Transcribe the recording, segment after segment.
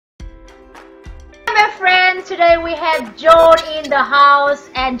And today we have John in the house,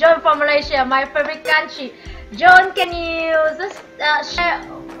 and John from Malaysia, my favorite country. John, can you just share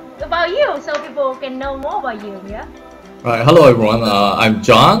about you so people can know more about you? Yeah. Right. Hello, everyone. I'm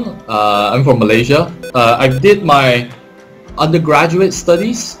John. I'm from Malaysia. I did my undergraduate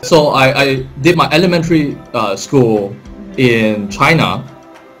studies. So I did my elementary school in China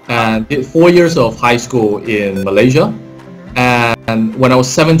and did 4 years of high school in Malaysia. And when I was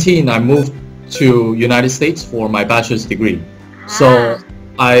 17, I moved to United States for my bachelor's degree. So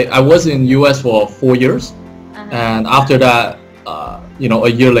I was in US for 4 years. And after that, a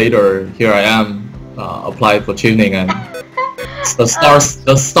year later, here I am, applied for Chevening, and the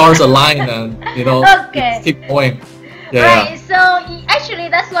stars align, and Okay. keep going. Right. So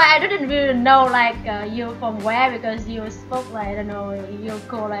actually, that's why I didn't really know you from where, because you spoke I don't know, you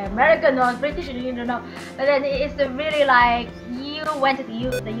call American or British, and you don't know. But then it's really like you went to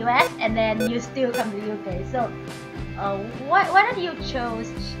the US and then you still come to the UK. So why did you choose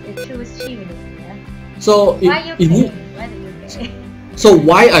Chevening? Yeah? So why UK? Why the UK? So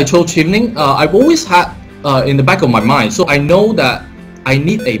why I chose Chevening? I've always had in the back of my mind. So I know that I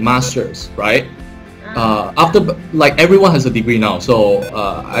need a master's, right? After, like, everyone has a degree now, so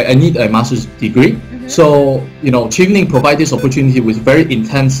I need a master's degree. So Chevening provides this opportunity with very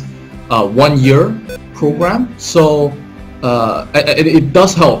intense 1-year program. So it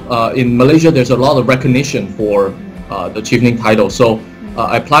does help. In Malaysia, there's a lot of recognition for the Chevening title. So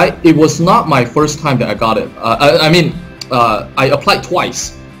I applied. It was not my first time that I got it. I applied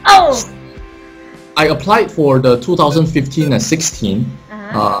twice. Oh. I applied for the 2015 and 16.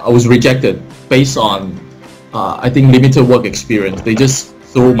 I was rejected based on, I think, limited work experience. They just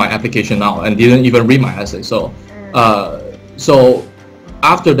threw my application out and didn't even read my essay. So, so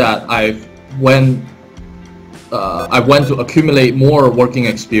after that, I went to accumulate more working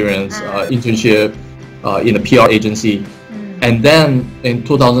experience, internship in a PR agency, and then in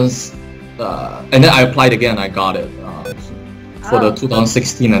 2000, and then I applied again. I got it for the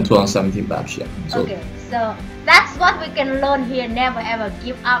 2016 and 2017 batch. Yeah. So, okay, so that's what we can learn here. Never ever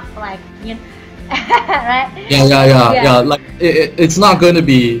give up, right? Yeah. Like it's not going to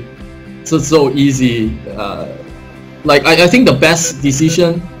be so easy. I think the best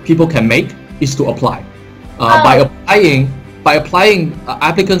decision people can make is to apply. By applying,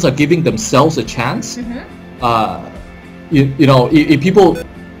 applicants are giving themselves a chance. If people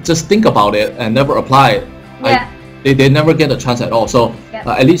just think about it and never apply, they never get a chance at all. So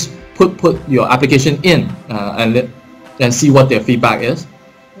at least put your application in and see what their feedback is.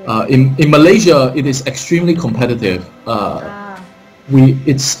 In Malaysia, it is extremely competitive.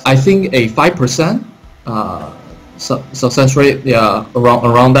 It's, I think, a 5% success rate. Yeah,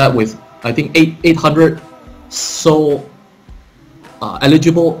 around that, with I think 800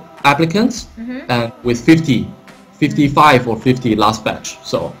 eligible applicants, and with 55 or 50 last batch.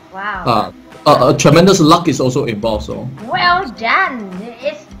 So wow. A tremendous luck is also involved. So well done.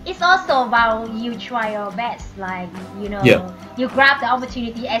 It's also about you try your best, you grab the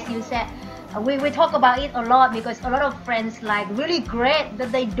opportunity, as you said. We talk about it a lot because a lot of friends really great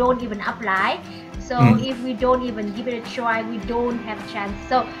that they don't even apply. So if we don't even give it a try, we don't have a chance.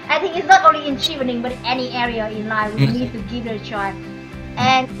 So I think it's not only in Chevening but any area in life we need to give it a try.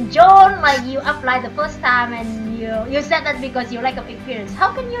 And John, you applied the first time and you said that because you lack of experience.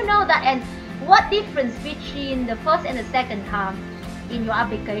 How can you know that, and what difference between the first and the second time in your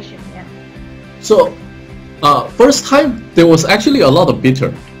application? Yeah. So first time there was actually a lot of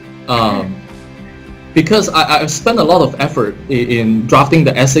bitter, because I spent a lot of effort in drafting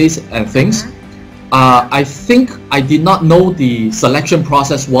the essays and things. I think I did not know the selection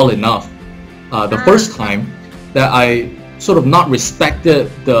process well enough the first time, that I sort of not respected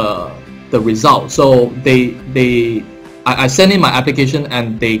the result. So I sent in my application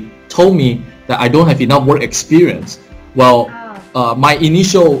and they told me that I don't have enough work experience. Well, my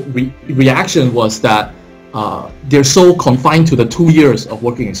initial reaction was that they're so confined to the 2 years of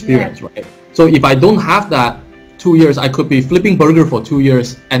working experience, right? So if I don't have that 2 years, I could be flipping burger for 2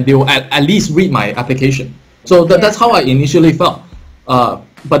 years and they will at least read my application. So that's how I initially felt.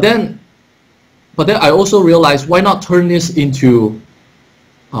 But then I also realized, why not turn this into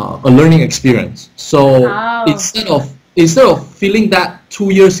a learning experience? So instead of filling that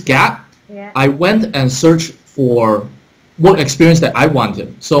 2 years gap, I went and searched for work experience that I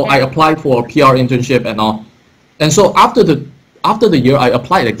wanted. So I applied for a PR internship and all. And so after the year, I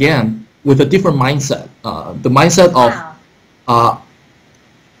applied again with a different mindset. The mindset of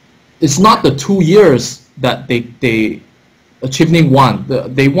it's not the 2 years that they Chevening want.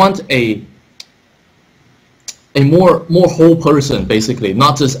 They want a more whole person, basically,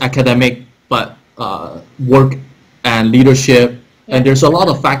 not just academic, but work and leadership, and there's a lot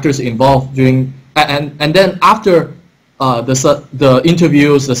of factors involved during, and then after the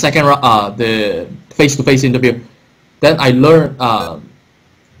interviews, the second the face-to-face interview, then I learned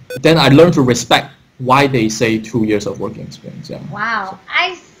to respect why they say 2 years of working experience. Yeah. Wow,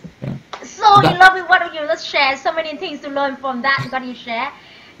 so in love with what you just shared. So many things to learn from that. What you share.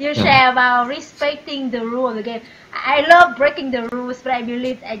 You share about respecting the rule of the game. I love breaking the rules, but I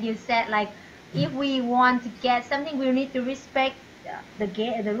believe, as you said, like if we want to get something, we need to respect the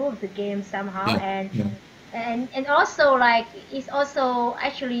game, the rule of the game somehow, and also like it's also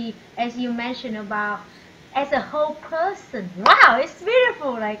actually, as you mentioned about as a whole person. Wow, it's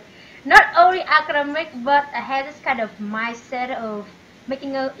beautiful. Like not only academic, but I had this kind of mindset of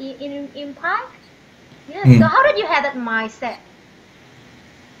making an impact. Yeah. So how did you have that mindset?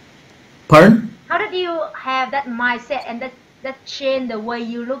 Pardon? How did you have that mindset and that change the way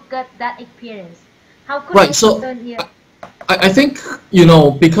you look at that experience? How could you so here? I think,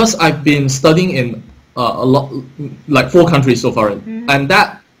 because I've been studying in a lot, like 4 countries so far, and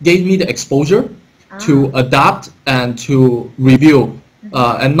that gave me the exposure to adapt and to review,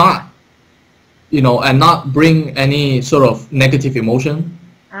 and not, and not bring any sort of negative emotion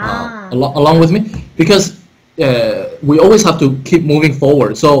along with me, because we always have to keep moving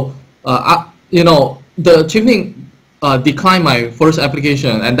forward. So the Chevening declined my first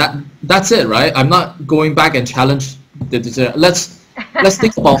application, and that's it, right? I'm not going back and challenge the decision. Let's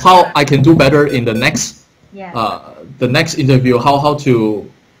think about how I can do better in the next interview. How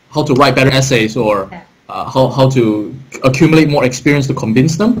to write better essays, or how to accumulate more experience to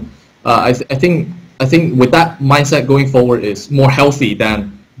convince them. I think with that mindset going forward is more healthy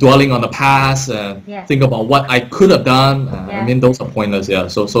than dwelling on the past and think about what I could have done. I mean, those are pointless. Yeah.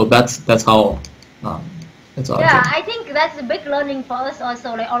 So that's how. I think that's a big learning for us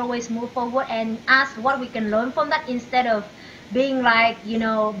also. Like always move forward and ask what we can learn from that instead of being like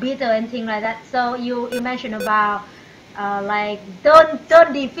bitter and things like that. So you mentioned about like don't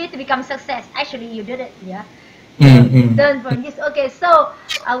defeat to become success. Actually, you did it. Yeah. Learn from this. Okay. So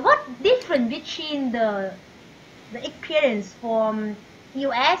what difference between the experience from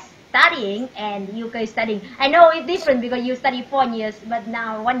US studying and UK studying? I know it's different because you study 4 years, but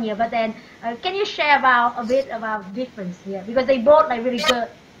now 1 year. But then, can you share a bit about difference here? Because they both like really good.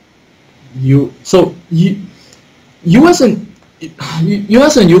 US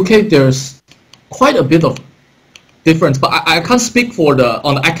and UK, there's quite a bit of difference, but I can't speak for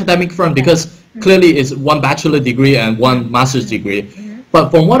on the academic front because clearly it's 1 bachelor degree and 1 master's degree.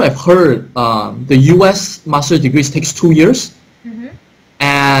 But from what I've heard, the US master's degrees takes 2 years.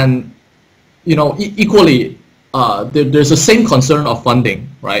 And equally, there's the same concern of funding,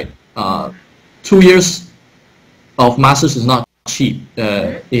 right? 2 years of masters is not cheap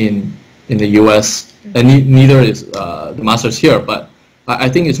in the US, and neither is the masters here. But I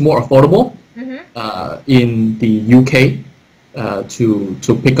think it's more affordable in the UK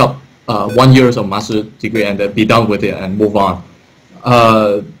to pick up 1 year of master's degree and then be done with it and move on.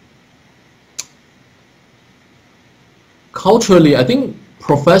 Culturally, I think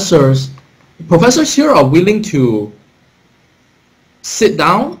professors here are willing to sit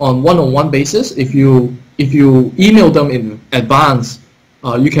down on one-on-one basis. If you email them in advance,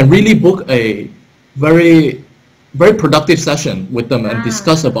 you can really book a very productive session with them and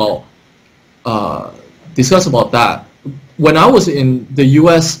discuss about that. When I was in the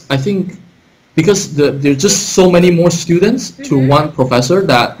US, I think because there's just so many more students to one professor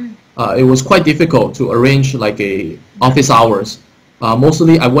that it was quite difficult to arrange like a office hours.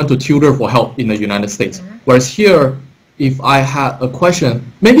 Mostly I went to tutor for help in the United States. Whereas here, if I had a question,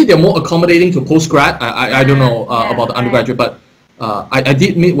 maybe they're more accommodating to postgrad. I don't know about the undergraduate, but I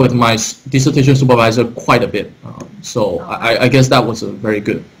did meet with my dissertation supervisor quite a bit. So I guess that was a very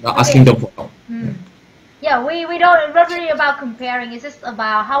good asking them for help. Yeah, we don't really about comparing. It's just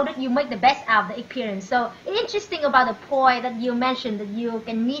about how did you make the best out of the experience. So interesting about the point that you mentioned that you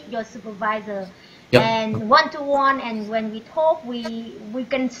can meet your supervisor and one-to-one, and when we talk, we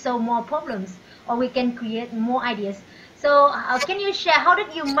can solve more problems or we can create more ideas. So can you share how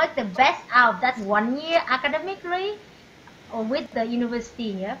did you make the best out of that 1 year academically or with the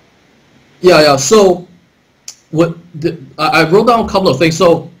university? Yeah. So I wrote down a couple of things.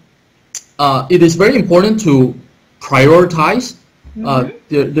 So it is very important to prioritize.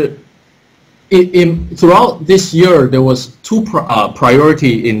 Throughout this year, there was 2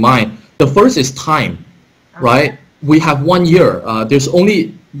 priority in mind. The first is time, right? We have 1 year. There's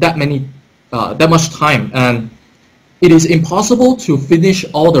only that much time, and it is impossible to finish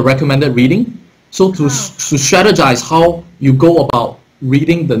all the recommended reading. So to strategize how you go about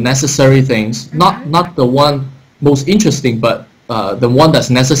reading the necessary things, not the one most interesting, but the one that's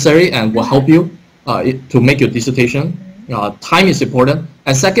necessary and will help you to make your dissertation. Time is important,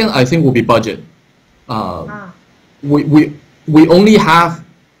 and second, I think, will be budget. We only have,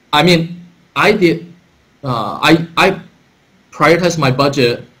 I mean, I did, I prioritize my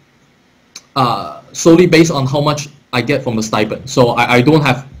budget solely based on how much I get from the stipend. So I don't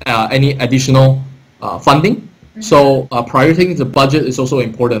have any additional funding. So prioritizing the budget is also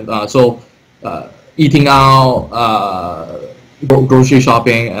important. Eating out, grocery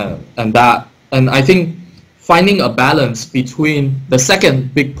shopping, and that. And I think finding a balance between, the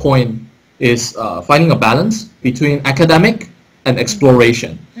second big point is finding a balance between academic and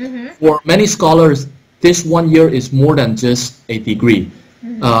exploration. For many scholars, this 1 year is more than just a degree.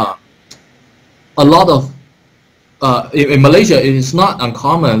 A lot of, in Malaysia, it is not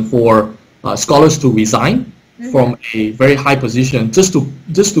uncommon for scholars to resign from a very high position just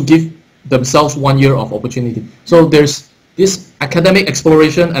to give themselves 1 year of opportunity. So there's this academic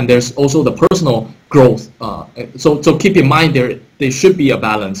exploration, and there's also the personal growth. So keep in mind there should be a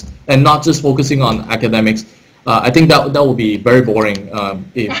balance, and not just focusing on academics. I think that would be very boring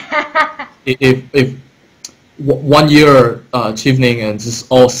if 1 year Chevening and just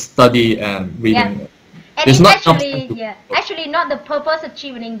all study and reading. Yeah. And it's actually not the purpose of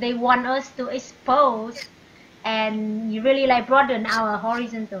Chevening. They want us to expose and you really like broaden our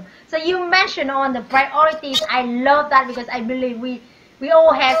horizon too. So you mentioned on the priorities. I love that, because I believe we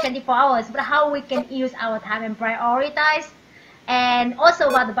all have 24 hours, but how we can use our time and prioritize. And also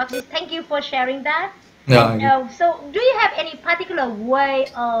about the bucket list, thank you for sharing that. Yeah. So do you have any particular way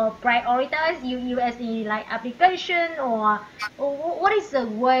of prioritize you as in like application, or what is the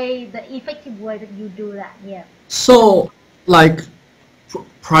way, the effective way that you do that? Yeah. So like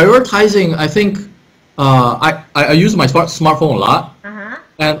prioritizing, I think I use my smartphone a lot,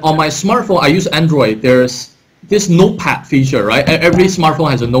 and on my smartphone I use Android. There's this notepad feature, right? Every smartphone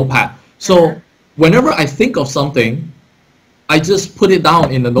has a notepad. So whenever I think of something, I just put it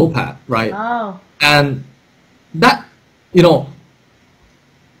down in the notepad, right? Oh. And that, don't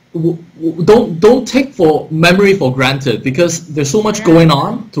take memory for granted, because there's so much going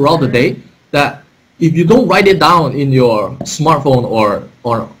on throughout the day that if you don't write it down in your smartphone or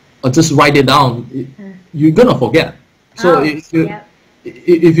just write it down, you're gonna forget. So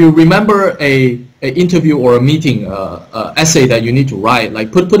if you remember a interview or a meeting, essay that you need to write,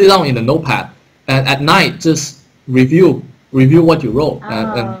 like put it down in a notepad, and at night just review what you wrote.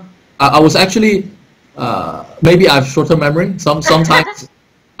 And I was actually, maybe I have shorter memory. Sometimes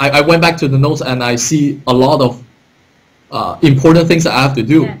I went back to the notes and I see a lot of important things that I have to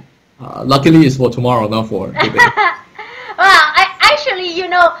do. Luckily, it's for tomorrow, not for today.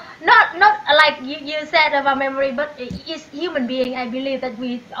 Well, not like you said about memory, but it's human being. I believe that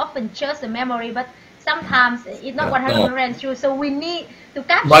we often choose the memory, but sometimes it's not 100% true. So we need to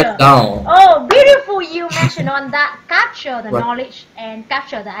capture. Write down. Oh, beautiful! You mentioned on that, capture the knowledge and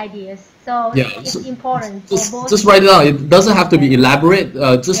capture the ideas. So it's important for both. Just write it down. It doesn't have to be elaborate.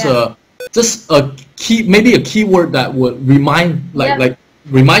 Just a key, maybe a keyword that would remind,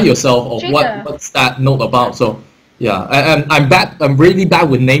 remind yourself of what's that note about. So. Yeah, and I'm really bad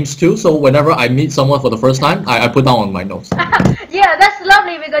with names too. So whenever I meet someone for the first time, I put down on my notes. Yeah, that's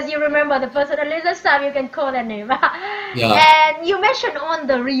lovely, because you remember the person. At least this time you can call their name. And you mentioned on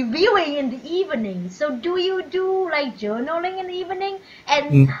the reviewing in the evening. So do you do like journaling in the evening?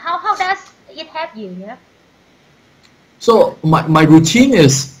 And how does it help you? Yeah. So my routine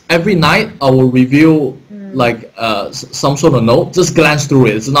is every night I will review some sort of note. Just glance through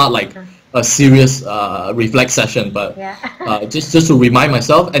it. It's not like a serious reflect session, but just to remind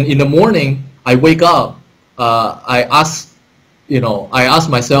myself. And in the morning, I wake up, I ask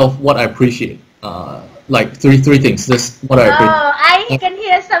myself what I appreciate. Like three things. This what I appreciate. Oh, I can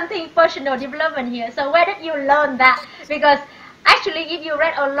hear something personal development here. So where did you learn that? Because actually, if you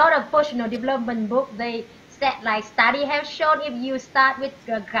read a lot of personal development books, they said like study have shown if you start with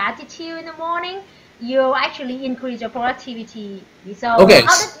gratitude in the morning, you actually increase your productivity. So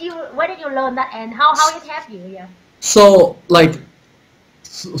where did you learn that, and how it helped you? Yeah. So like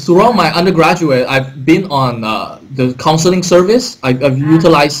throughout my undergraduate, I've been on the counseling service. I've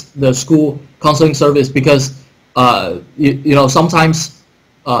utilized the school counseling service because sometimes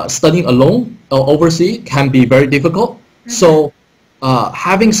studying alone or overseas can be very difficult. So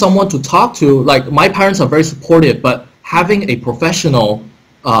having someone to talk to, like my parents are very supportive, but having a professional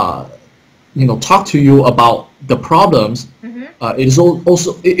talk to you about the problems is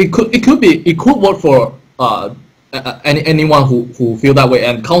also it could work for anyone who feel that way,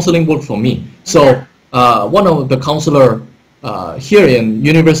 and counseling worked for me. So one of the counselor here in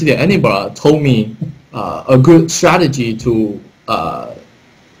University of Edinburgh told me a good strategy to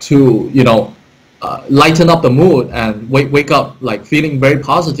lighten up the mood and wake up like feeling very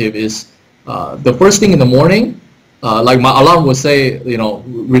positive is the first thing in the morning. Like my alarm would say,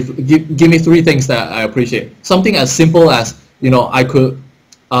 give me 3 things that I appreciate. Something as simple as, I could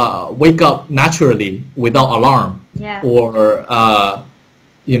wake up naturally without alarm. Yeah. Or, I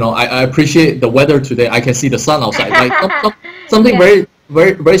appreciate the weather today. I can see the sun outside. Like something very,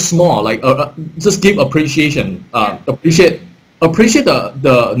 very, very small. Like just give appreciation. Appreciate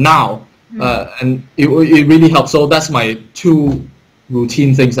the now. And it really helps. So that's my 2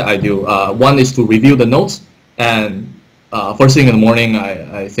 routine things that I do. One is to review the notes. And first thing in the morning,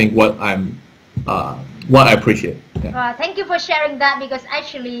 I think what I appreciate. Yeah. Thank you for sharing that, because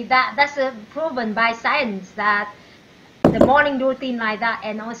actually that's proven by science that the morning routine like that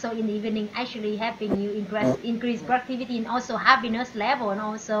and also in the evening actually helping you increase productivity and also happiness level, and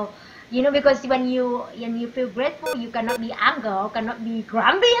also because when you feel grateful, you cannot be angry or cannot be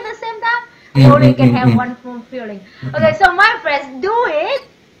grumpy at the same time. You only can have one full feeling. Okay, so my friends, do it.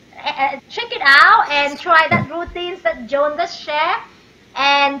 Check it out and try that routines that John just shared.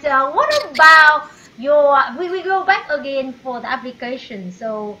 And what about we go back again for the application.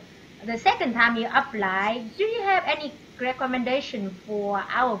 So the second time you apply, do you have any recommendation for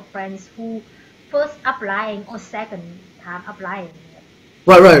our friends who first applying or second time applying?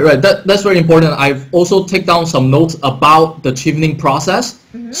 Right. That's very important. I've also taken down some notes about the Chevening process.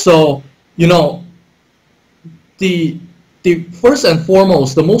 So the first and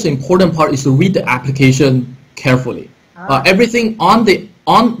foremost, the most important part is to read the application carefully. Everything on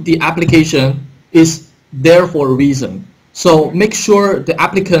the application is there for a reason. So make sure the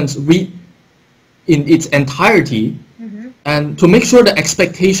applicants read in its entirety, and to make sure the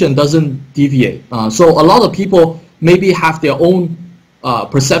expectation doesn't deviate. So a lot of people maybe have their own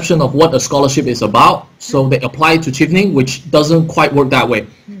perception of what a scholarship is about, so they apply to Chevening, which doesn't quite work that way.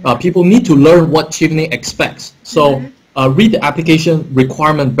 People need to learn what Chevening expects. So read the application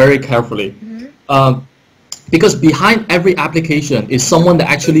requirement very carefully, because behind every application is someone that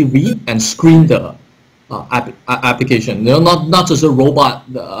actually read and screen the application. Not just a robot.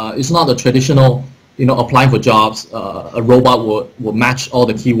 It's not a traditional, applying for jobs. A robot will match all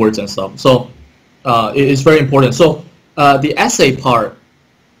the keywords and stuff. So it is very important. So the essay part,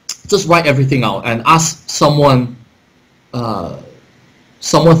 just write everything out and ask someone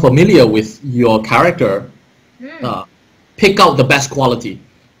familiar with your character. Pick out the best quality.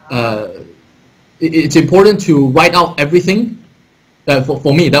 It's important to write out everything.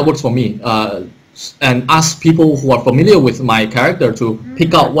 For me, that works for me. And ask people who are familiar with my character to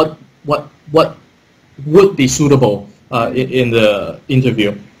pick out what would be suitable in the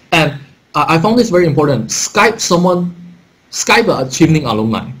interview. And I found this very important. Skype a Chevening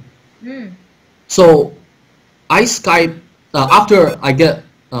alumni. So I Skype after I get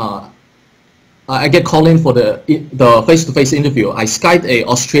called in for the face-to-face interview. I Skyped a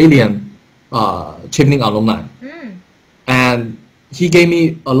Australian Chevening alumni, and he gave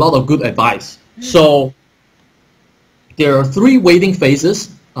me a lot of good advice. So there are 3 waiting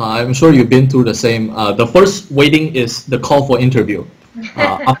phases. I'm sure you've been through the same. The first waiting is the call for interview.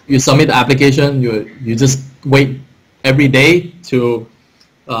 After you submit the application, you just wait every day for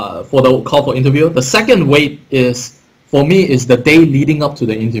the call for interview. The second wait is, for me, is the day leading up to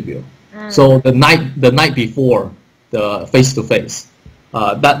the interview. So the night before the face-to-face.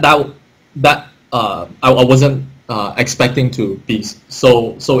 I wasn't expecting to be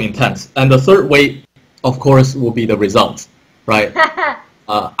so intense. And the third wait, of course, will be the results, right?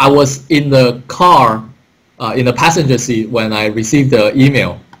 I was in the car, in the passenger seat when I received the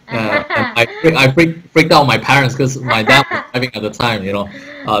email, and I freaked out my parents because my dad was driving at the time.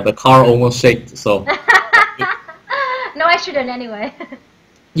 The car almost shaked. So no, I shouldn't anyway.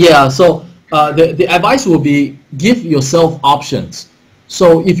 Yeah. So the advice will be, give yourself options.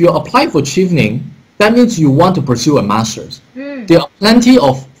 So if you apply for Chevening, that means you want to pursue a master's. There are plenty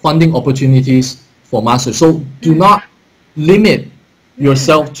of funding opportunities for master's. So do not limit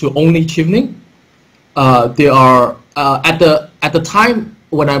yourself to only Chevening. There are at the time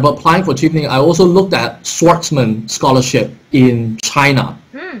when I'm applying for Chevening, I also looked at Schwarzman scholarship in China.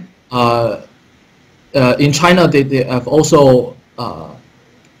 In China, they have also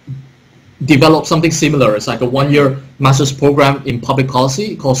developed something similar. It's like a 1-year master's program in public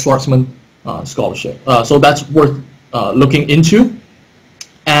policy called Schwarzman scholarship. So that's worth looking into.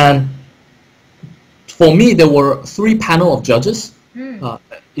 And for me, there were 3 panel of judges,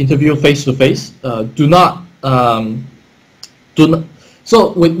 interview face to face.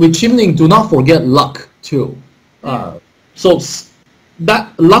 So with Chevening, do not forget luck too. so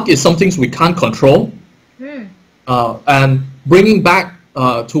that luck is some things we can't control. And bringing back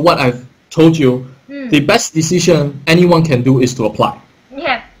to what I've told you, the best decision anyone can do is to apply.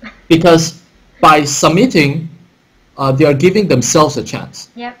 Yeah. Because by submitting, they are giving themselves a chance.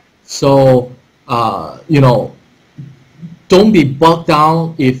 Yep. So, you know, don't be bogged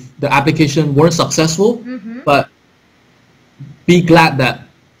down if the application weren't successful, but be glad that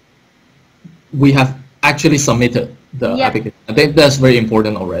we have actually submitted the application. I think that's very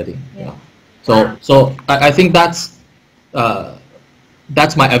important already. Yeah. So I think that's my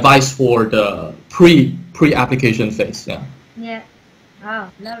advice for the pre-application phase. Yeah. Yeah. Oh,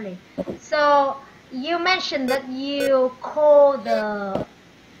 lovely. So you mentioned that you call the,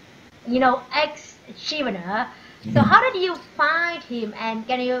 ex-Chevener. So how did you find him, and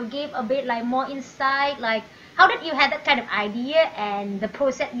can you give a bit like more insight, like how did you have that kind of idea and the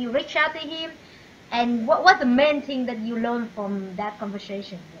process you reach out to him, and what the main thing that you learned from that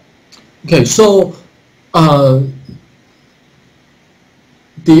conversation? Okay, so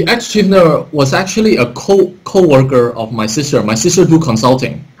the ex-Chevener was actually a co-worker of my sister. My sister do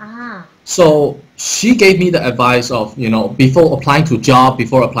consulting. So she gave me the advice of, before applying to job,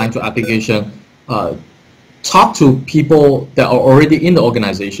 before applying to application, talk to people that are already in the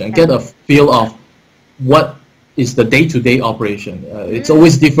organization, get a feel of what is the day-to-day operation. It's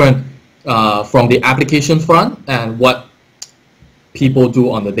always different from the application front and what people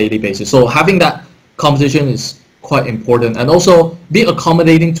do on the daily basis. So having that conversation is quite important, and also be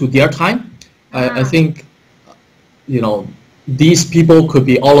accommodating to their time. I think, these people could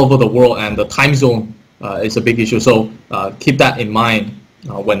be all over the world, and the time zone is a big issue. So keep that in mind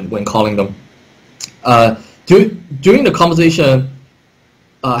when calling them. During the conversation,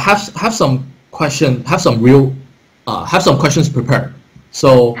 have some questions prepared.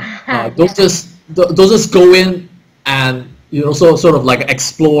 So don't just go in and sort of like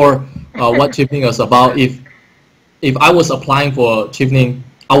explore what Chevening is about. If I was applying for Chevening,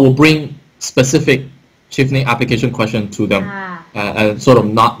 I will bring specific Chevening application question to them, and sort of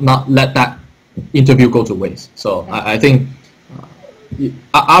not let that interview go to waste. So I think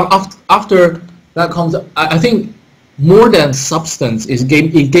after that comes, I think more than substance, it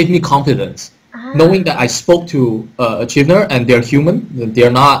gave me confidence, knowing that I spoke to a Chevener and they're human.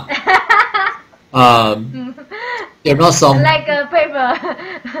 They're not they're not some like a paper.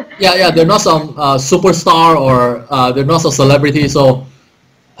 yeah, they're not some superstar, or they're not some celebrity. So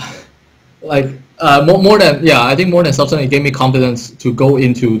like more than I think more than substance, it gave me confidence to go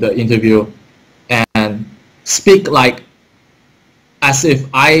into the interview and speak like as if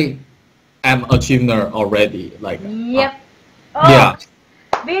I am a Chevener already. Like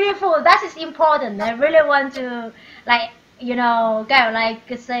beautiful. That is important. I really want to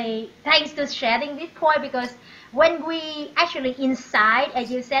say thanks to sharing this point, because when we actually inside, as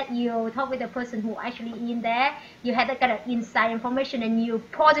you said, you talk with the person who actually in there, you had that kind of inside information, and you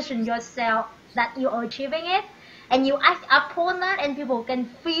position yourself that you are achieving it, and you act upon that, and people can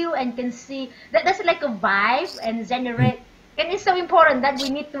feel and can see that that's like a vibe and generate. And it's so important that we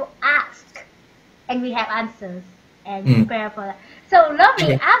need to ask, and we have answers and prepare for that. So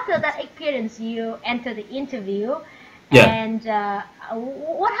lovely. After that experience, you enter the interview. And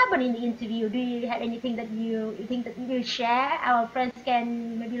what happened in the interview? Do you have anything that you think that you share our friends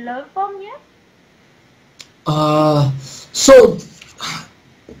can maybe learn from? So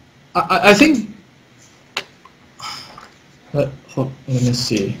I think let me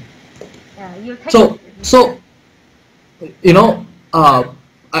see.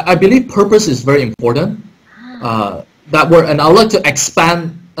 I believe purpose is very important. That word, and I'd like to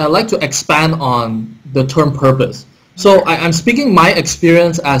expand. I'd like to expand on the term purpose. So I'm speaking my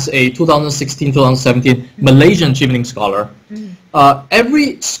experience as a 2016-2017 Malaysian Chevening scholar.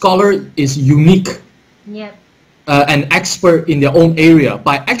 Every scholar is unique and expert in their own area.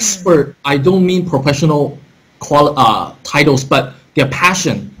 By expert, I don't mean professional titles, but their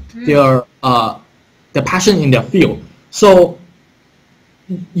passion, their passion in their field. So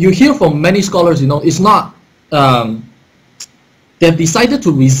you hear from many scholars, it's not, they've decided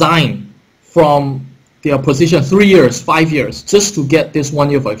to resign from their position 3 years, 5 years, just to get this 1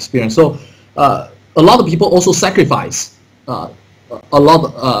 year of experience. So a lot of people also sacrifice a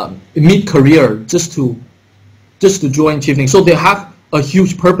lot mid-career just to join Chevening. So they have a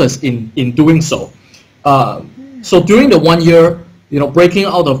huge purpose in doing so. So during the 1 year, breaking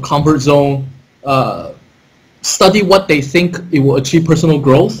out of comfort zone, study what they think it will achieve personal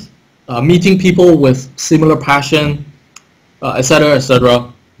growth, meeting people with similar passion, etc.,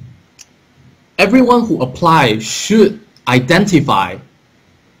 etc. Everyone who applies should identify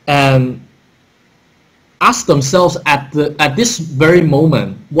and ask themselves at this very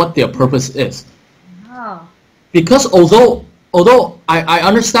moment what their purpose is. Oh. Because although I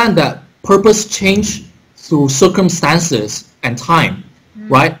understand that purpose change through circumstances and time,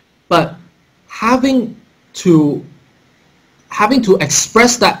 right? But having to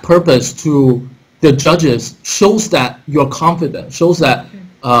express that purpose to the judges shows that you're confident, shows that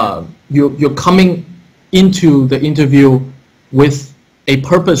you're coming into the interview with a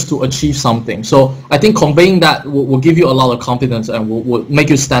purpose to achieve something. So I think conveying that will give you a lot of confidence and will make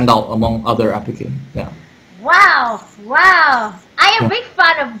you stand out among other applicants. Yeah. Wow, wow. I am a big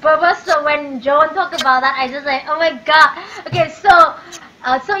fan of purpose, so when John talked about that, I just like, oh my god. Okay, so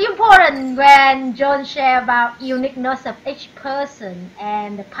so important when John shared about uniqueness of each person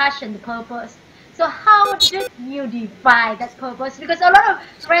and the passion, the purpose. So how did you define that purpose? Because a lot of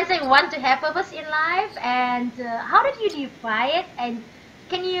friends say want to have purpose in life, and how did you define it? And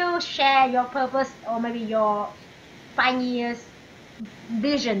can you share your purpose or maybe your 5 years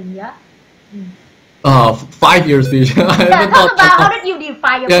vision? Yeah. 5 years vision. Yeah, talk about how did you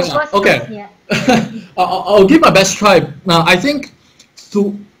define your purpose? Okay. Yeah. I'll give my best try. I think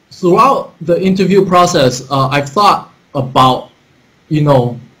throughout the interview process, I've thought about,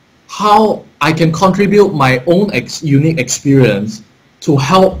 how I can contribute my own unique experience to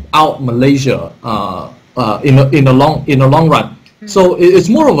help out Malaysia in the long run. So it's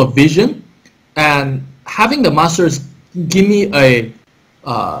more of a vision, and having the masters give me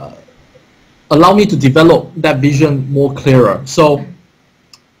allow me to develop that vision more clearer. So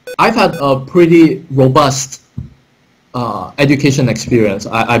I've had a pretty robust education experience.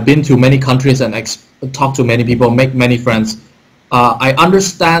 I've been to many countries and talked to many people, make many friends. I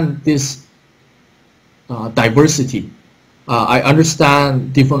understand this diversity. I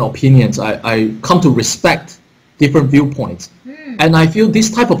understand different opinions. I come to respect different viewpoints. And I feel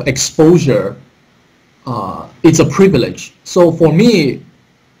this type of exposure, it's a privilege. So for me,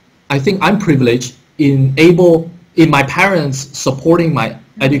 I think I'm privileged in my parents supporting my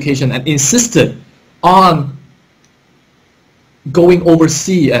education and insisted on going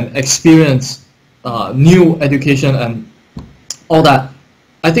overseas and experience new education and all that.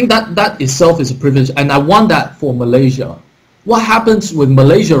 I think that itself is a privilege, and I want that for Malaysia. What happens with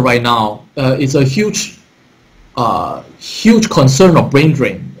Malaysia right now is a huge concern of brain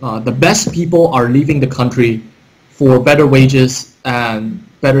drain. The best people are leaving the country for better wages and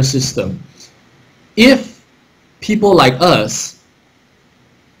better system. If people like us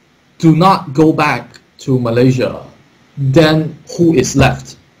do not go back to Malaysia, then who is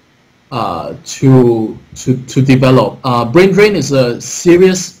left to develop? Brain drain is a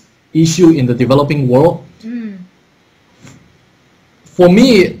serious issue in the developing world. For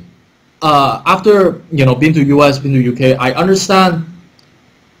me, after been to US, been to UK, I understand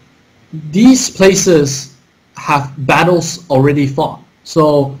these places have battles already fought.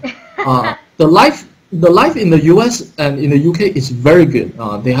 So the life in the US and in the UK is very good.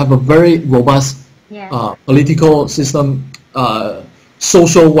 They have a very robust political system,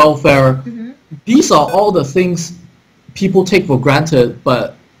 social welfare. These are all the things people take for granted,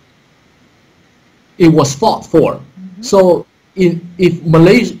 but it was fought for. So if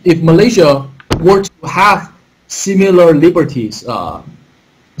Malaysia were to have similar liberties,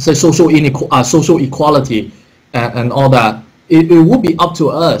 say social equality and all that, it would be up to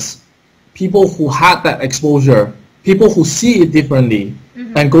us, people who had that exposure, people who see it differently,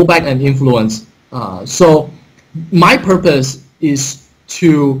 and go back and influence. So my purpose is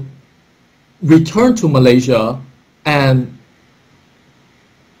to return to Malaysia and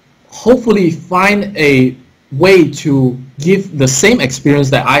hopefully find a way to give the same experience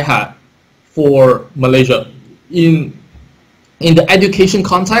that I had for Malaysia in the education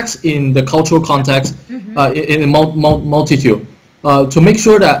context, in the cultural context, in a multitude, to make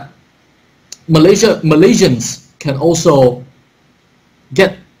sure that Malaysians can also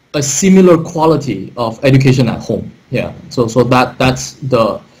get a similar quality of education at home. Yeah. So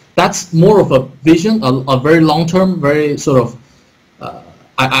that's more of a vision, a very long term, very sort of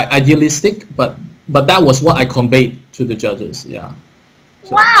idealistic, but that was what I conveyed to the judges. Yeah.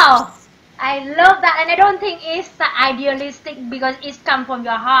 So. Wow. I love that, and I don't think it's idealistic because it's come from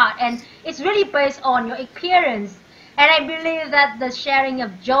your heart and it's really based on your experience. And I believe that the sharing of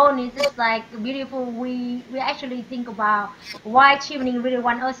John is just like beautiful. We actually think about why Chevening really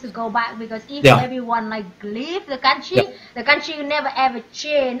want us to go back, because if everyone like leave the country will never ever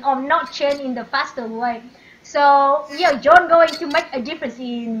change, or not change in the faster way. So John going to make a difference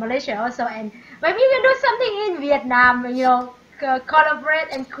in Malaysia also, and maybe we can do something in Vietnam. Collaborate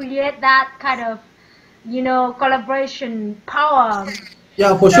and create that kind of collaboration power.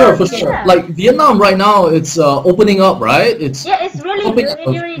 Yeah, for So, sure, for sure. yeah. Like Vietnam right now, it's opening up, right? It's Yeah, it's really opening good. up It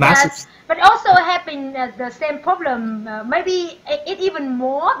a really massive. does. But also having the same problem, maybe it even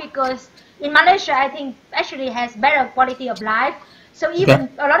more because in Malaysia, I think actually has better quality of life. So Okay. even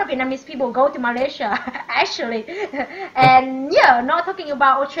a lot of Vietnamese people go to Malaysia actually, and yeah, not talking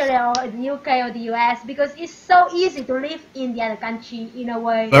about Australia or the UK or the US because it's so easy to live in the other country in a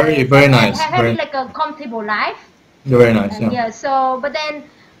way, Very, very and nice. having Very, like a comfortable life. very nice. Yeah. Yeah, so but then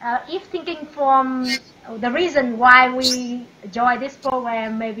if thinking from the reason why we join this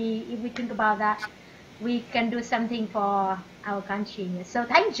program, maybe if we think about that, we can do something for our country. So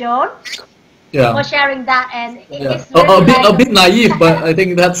thank John for Yeah. sharing that, and Yeah. it's really like A bit naive, but I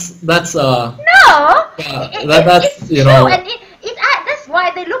think that's no, that's it's true, . and that's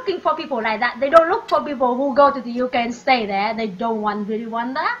why they're looking for people like that. They don't look for people who go to the UK and stay there. They don't really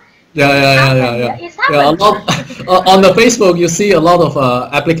want that. Yeah, It's yeah, yeah, yeah, happened. yeah. Yeah, it's Yeah, a happened. lot on the Facebook. You see a lot of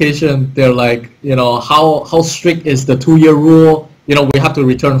application. They're like, how strict is the 2 year rule? We have to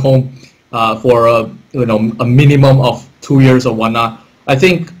return home for a minimum of 2 years or whatnot. I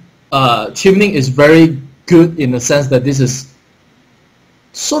think Chevening is very good in the sense that this is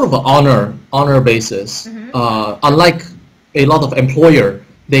sort of an honor basis. Unlike a lot of employer,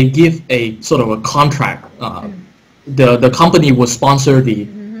 they give a sort of a contract. The company will sponsor the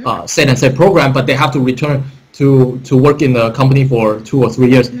set and set program, but they have to return to work in the company for 2 or 3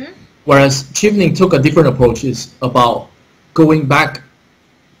 years. Whereas Chevening took a different approach, is about going back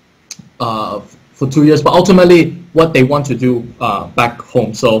for 2 years, but ultimately what they want to do back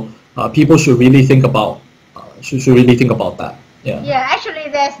home. So people should really think about that. Yeah. Yeah, actually,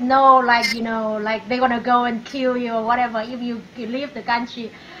 there's no like they're gonna go and kill you or whatever if you leave the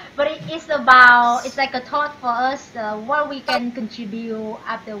country. But it's like a thought for us what we can contribute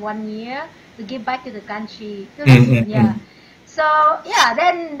after 1 year to give back to the country. Yeah. So yeah,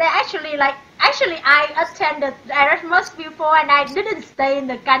 then they actually I attended Erasmus before and I didn't stay in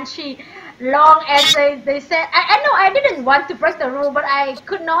the country long as they said. I know I didn't want to break the rule, but I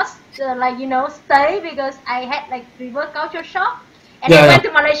could not stay because I had like reverse culture shock. And I went to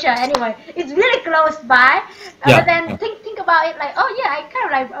Malaysia anyway. It's really close by. But then think about it like, oh yeah, I kind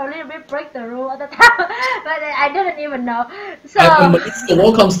of like a little bit break the rule at the time, but I didn't even know. So and Malaysia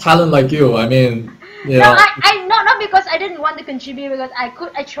welcomes talent like you. I mean, no, I not because I didn't want to contribute because I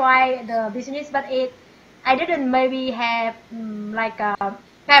try the business, but I didn't maybe have right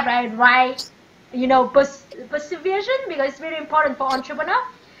perseverance because it's very important for entrepreneur.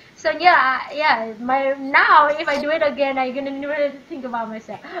 So yeah. Now if I do it again, I'm gonna really think about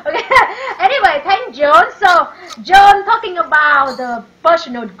myself. Okay. Anyway, thank John. So John talking about the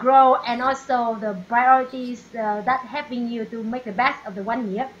personal growth and also the priorities that helping you to make the best of the 1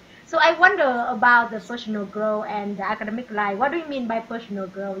 year. So I wonder about the personal growth and the academic life. What do you mean by personal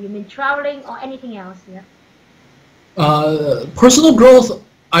growth? You mean traveling or anything else? Yeah. Personal growth,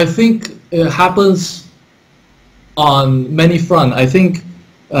 I think it happens on many fronts. I think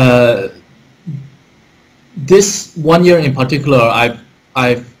this 1 year in particular,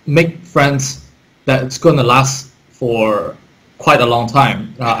 I've made friends that it's gonna last for quite a long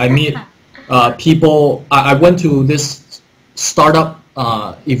time. I meet people. I went to this startup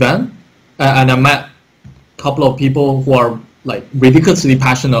event and I met a couple of people who are like ridiculously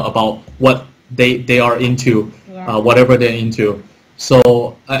passionate about what they are into, whatever they're into.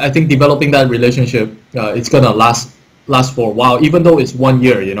 So I think developing that relationship, it's gonna last for a while, even though it's 1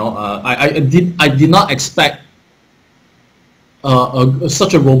 year. I did not expect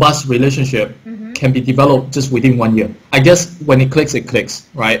such a robust relationship can be developed just within 1 year. I guess when it clicks,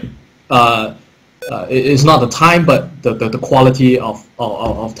 right? It's not the time, but the quality of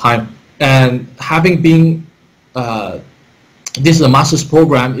time. And having been this is a master's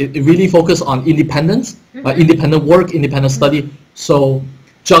program, it really focuses on independence, independent work, independent study. So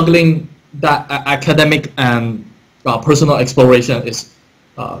juggling that academic and personal exploration is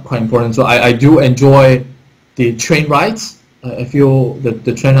quite important. So I do enjoy the train rides. I feel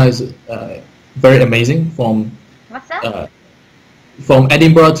the train ride is very amazing. What's that? From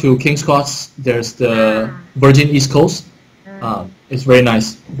Edinburgh to King's Cross, there's the Virgin East Coast. It's very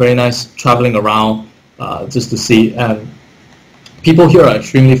nice traveling around just to see. And people here are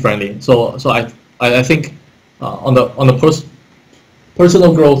extremely friendly. So I think on the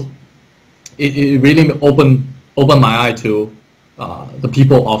personal growth, it really opened my eye to the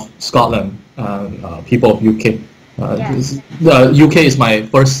people of Scotland and people of UK. The UK is my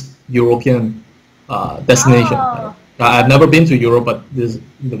first European destination. Oh. I've never been to Europe, but this is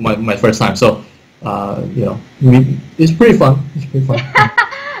my first time. So it's pretty fun.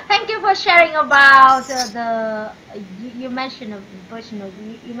 Thank you for for sharing about you mentioned personal.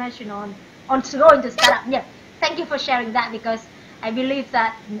 You mentioned on going to startup. Yeah, thank you for sharing that, because I believe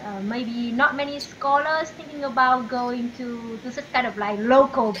that maybe not many scholars thinking about going to such kind of like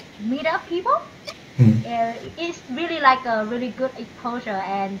local meetup people. It's really like a really good exposure,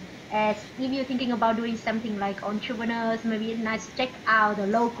 and as if you're thinking about doing something like entrepreneurs, maybe it's nice to check out the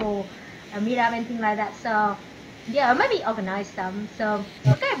local meetup and things like that. So yeah, maybe organize some. So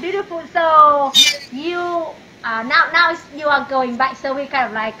okay, beautiful. So you now you are going back. So we kind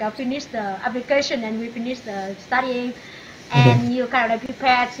of like finish the application and we finish the studying, and you kind of like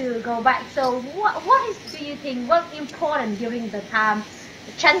prepare to go back. So do you think what's important during the time,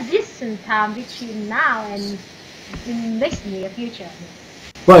 the transition time between now and in next near future?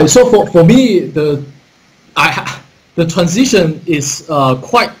 Right. So for me, the transition is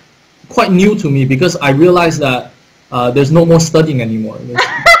quite new to me, because I realized that there's no more studying anymore.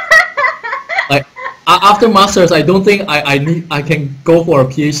 Like after masters, I don't think I can go for a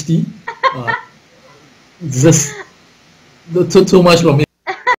PhD. Just too much for me.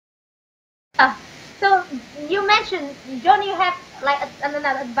 So you mentioned, don't you have like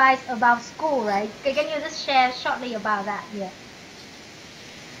another advice about school, right? Can you just share shortly about that? Yeah.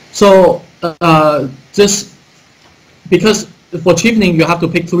 So just because for Chevening you have to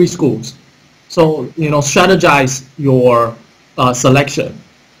pick 3 schools, so strategize your selection,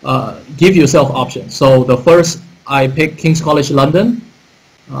 give yourself options. So the first I picked King's College London,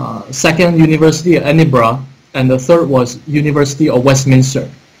 second University of Edinburgh, and the third was University of Westminster.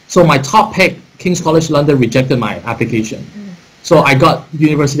 So my top pick, King's College London, rejected my application. So I got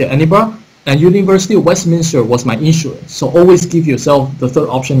University of Edinburgh, and University of Westminster was my insurance. So always give yourself the third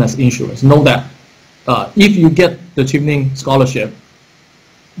option as insurance. Know that if you get the Chevening scholarship,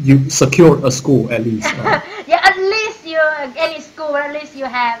 you secured a school at least. Yeah, at least you any school, at least you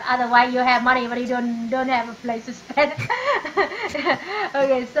have. Otherwise, you have money, but you don't have a place to spend.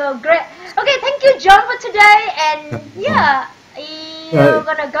 Okay, so great. Okay, thank you, John, for today. And yeah, you're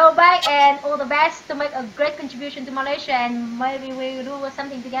gonna go back, and all the best to make a great contribution to Malaysia, and maybe we'll do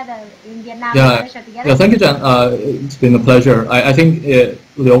something together in Vietnam and Malaysia together. Yeah, thank you, John. It's been a pleasure. I think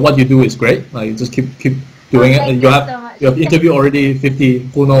what you do is great. Like, just keep doing it. Thank you you have so much. you have interviewed already 50.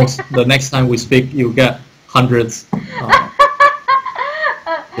 Who knows? The next time we speak, you get hundreds.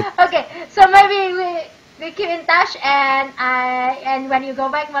 Okay, so maybe we keep in touch, and when you go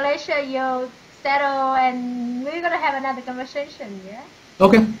back Malaysia, you'll settle, and we're gonna have another conversation. Yeah.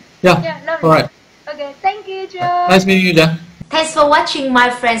 Okay. Yeah. Yeah. Lovely. All right. Okay. Thank you, Joe. Nice meeting you, Jen. Thanks for watching, my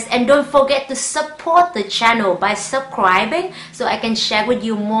friends, and don't forget to support the channel by subscribing so I can share with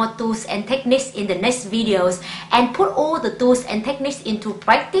you more tools and techniques in the next videos, and put all the tools and techniques into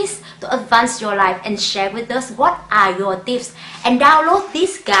practice to advance your life, and share with us what are your tips. And download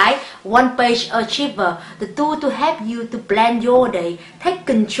this guide, One Page Achiever, the tool to help you to plan your day, take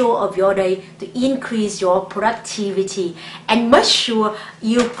control of your day to increase your productivity. And make sure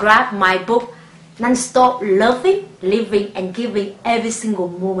you grab my book, Non-Stop Loving, Living and Giving Every Single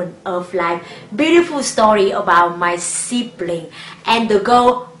Moment of Life. Beautiful story about my sibling, and the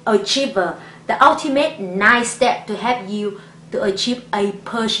Goal Achiever, the ultimate 9 steps to help you to achieve a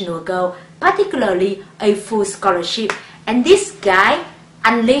personal goal, particularly a full scholarship. And this guide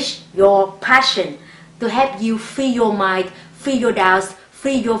unleash your passion to help you free your mind, free your doubts,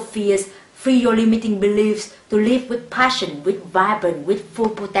 free your fears, free your limiting beliefs, to live with passion, with vibrant, with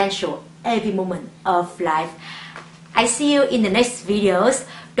full potential every moment of life. I see you in the next videos.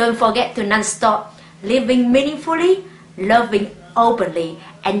 Don't forget to non-stop living meaningfully, loving openly,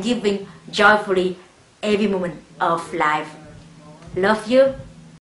 and giving joyfully every moment of life. Love you.